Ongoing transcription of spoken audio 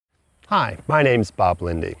Hi, my name's Bob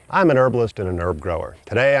Lindy. I'm an herbalist and an herb grower.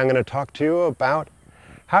 Today I'm going to talk to you about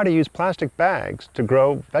how to use plastic bags to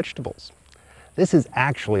grow vegetables. This is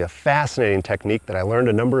actually a fascinating technique that I learned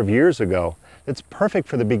a number of years ago. It's perfect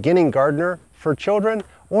for the beginning gardener, for children,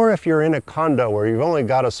 or if you're in a condo where you've only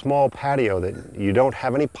got a small patio that you don't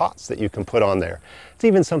have any pots that you can put on there. It's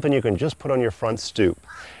even something you can just put on your front stoop.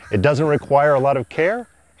 It doesn't require a lot of care,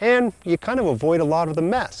 and you kind of avoid a lot of the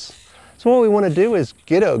mess. So what we want to do is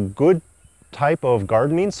get a good type of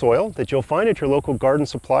gardening soil that you'll find at your local garden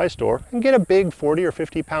supply store and get a big 40 or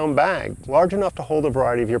 50 pound bag, large enough to hold a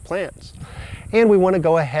variety of your plants. And we want to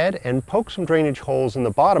go ahead and poke some drainage holes in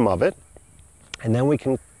the bottom of it, and then we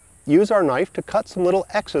can use our knife to cut some little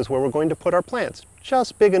X's where we're going to put our plants,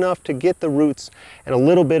 just big enough to get the roots and a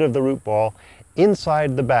little bit of the root ball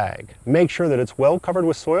inside the bag. Make sure that it's well covered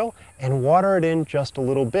with soil and water it in just a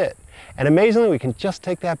little bit. And amazingly, we can just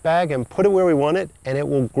take that bag and put it where we want it, and it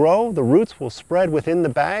will grow. The roots will spread within the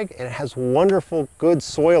bag, and it has wonderful, good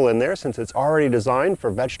soil in there since it's already designed for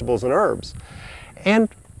vegetables and herbs. And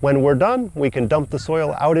when we're done, we can dump the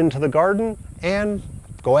soil out into the garden and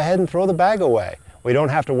go ahead and throw the bag away. We don't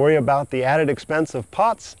have to worry about the added expense of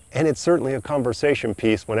pots, and it's certainly a conversation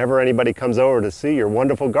piece whenever anybody comes over to see your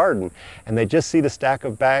wonderful garden and they just see the stack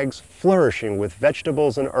of bags flourishing with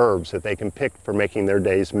vegetables and herbs that they can pick for making their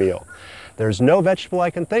day's meal. There's no vegetable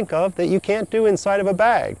I can think of that you can't do inside of a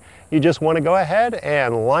bag. You just want to go ahead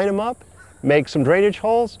and line them up, make some drainage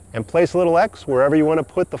holes, and place a little X wherever you want to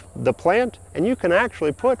put the plant, and you can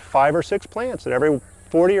actually put 5 or 6 plants in every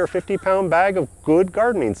 40 or 50 pound bag of good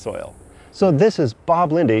gardening soil. So this is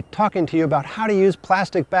Bob Lindy talking to you about how to use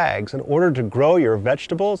plastic bags in order to grow your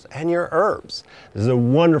vegetables and your herbs. This is a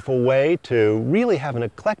wonderful way to really have an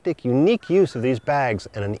eclectic, unique use of these bags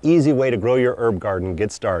and an easy way to grow your herb garden,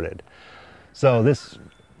 get started. So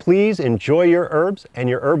please enjoy your herbs and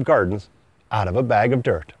your herb gardens out of a bag of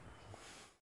dirt.